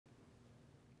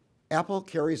Apple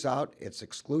carries out its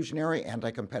exclusionary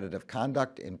anti-competitive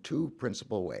conduct in two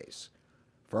principal ways.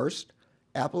 First,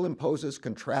 Apple imposes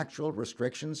contractual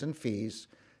restrictions and fees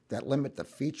that limit the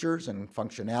features and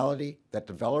functionality that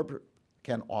developers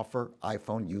can offer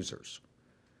iPhone users.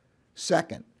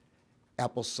 Second,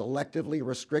 Apple selectively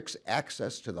restricts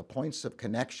access to the points of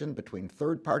connection between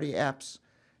third-party apps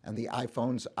and the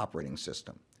iPhone's operating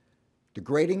system,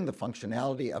 degrading the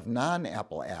functionality of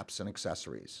non-Apple apps and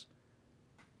accessories.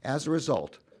 As a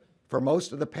result, for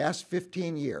most of the past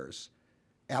 15 years,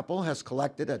 Apple has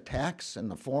collected a tax in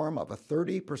the form of a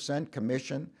 30%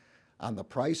 commission on the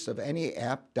price of any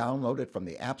app downloaded from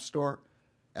the App Store,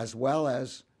 as well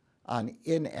as on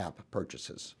in-app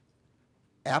purchases.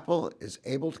 Apple is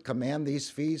able to command these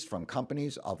fees from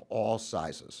companies of all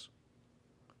sizes.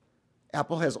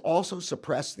 Apple has also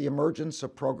suppressed the emergence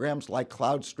of programs like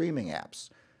cloud streaming apps,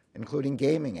 including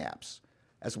gaming apps,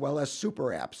 as well as super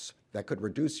apps that could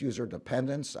reduce user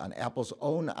dependence on Apple's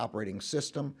own operating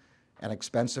system and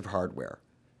expensive hardware.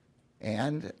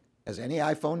 And as any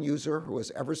iPhone user who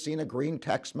has ever seen a green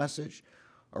text message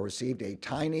or received a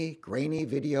tiny, grainy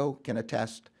video can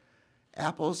attest,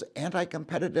 Apple's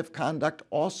anti-competitive conduct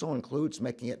also includes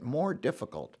making it more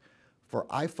difficult for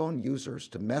iPhone users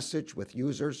to message with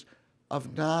users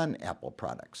of non-Apple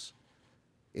products.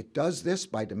 It does this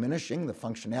by diminishing the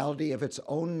functionality of its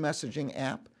own messaging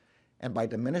app and by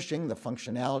diminishing the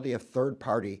functionality of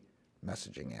third-party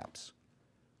messaging apps.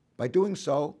 By doing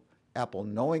so, Apple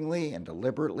knowingly and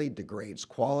deliberately degrades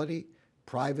quality,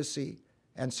 privacy,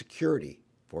 and security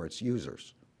for its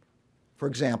users. For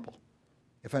example,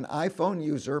 if an iPhone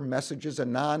user messages a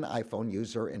non-iPhone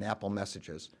user in Apple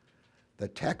Messages, the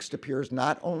text appears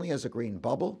not only as a green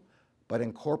bubble, but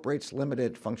incorporates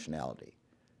limited functionality.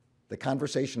 The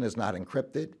conversation is not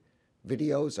encrypted,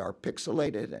 videos are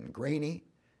pixelated and grainy,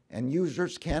 and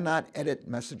users cannot edit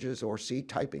messages or see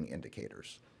typing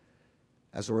indicators.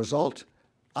 As a result,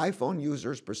 iPhone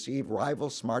users perceive rival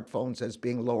smartphones as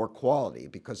being lower quality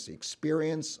because the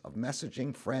experience of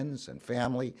messaging friends and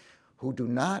family who do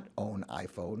not own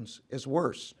iPhones is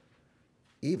worse,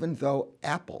 even though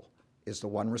Apple is the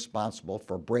one responsible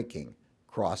for breaking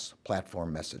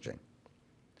cross-platform messaging.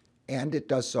 And it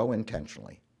does so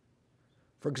intentionally.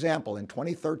 For example, in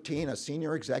 2013, a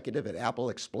senior executive at Apple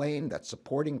explained that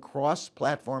supporting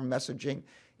cross-platform messaging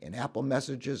in Apple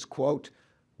Messages, quote,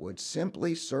 would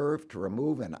simply serve to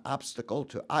remove an obstacle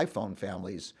to iPhone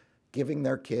families giving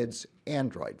their kids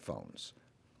Android phones,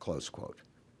 close quote.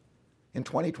 In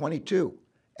 2022,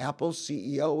 Apple's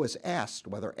CEO was asked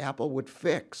whether Apple would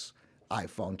fix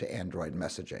iPhone to Android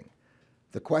messaging.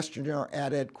 The questioner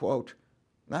added, quote,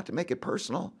 not to make it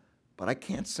personal, but I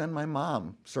can't send my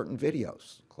mom certain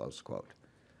videos, close quote.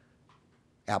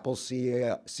 Apple's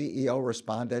CEO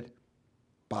responded,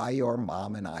 buy your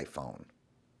mom an iPhone.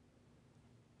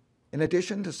 In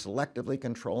addition to selectively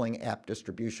controlling app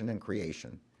distribution and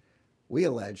creation, we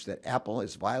allege that Apple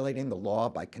is violating the law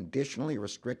by conditionally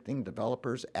restricting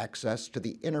developers' access to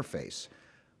the interface,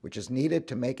 which is needed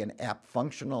to make an app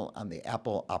functional on the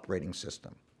Apple operating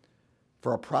system.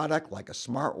 For a product like a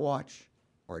smartwatch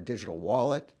or a digital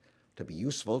wallet to be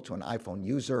useful to an iPhone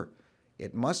user,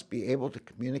 it must be able to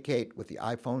communicate with the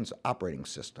iPhone's operating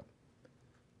system.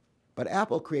 But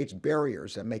Apple creates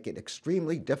barriers that make it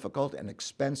extremely difficult and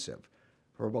expensive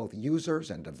for both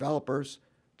users and developers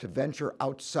to venture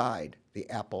outside the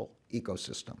Apple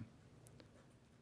ecosystem.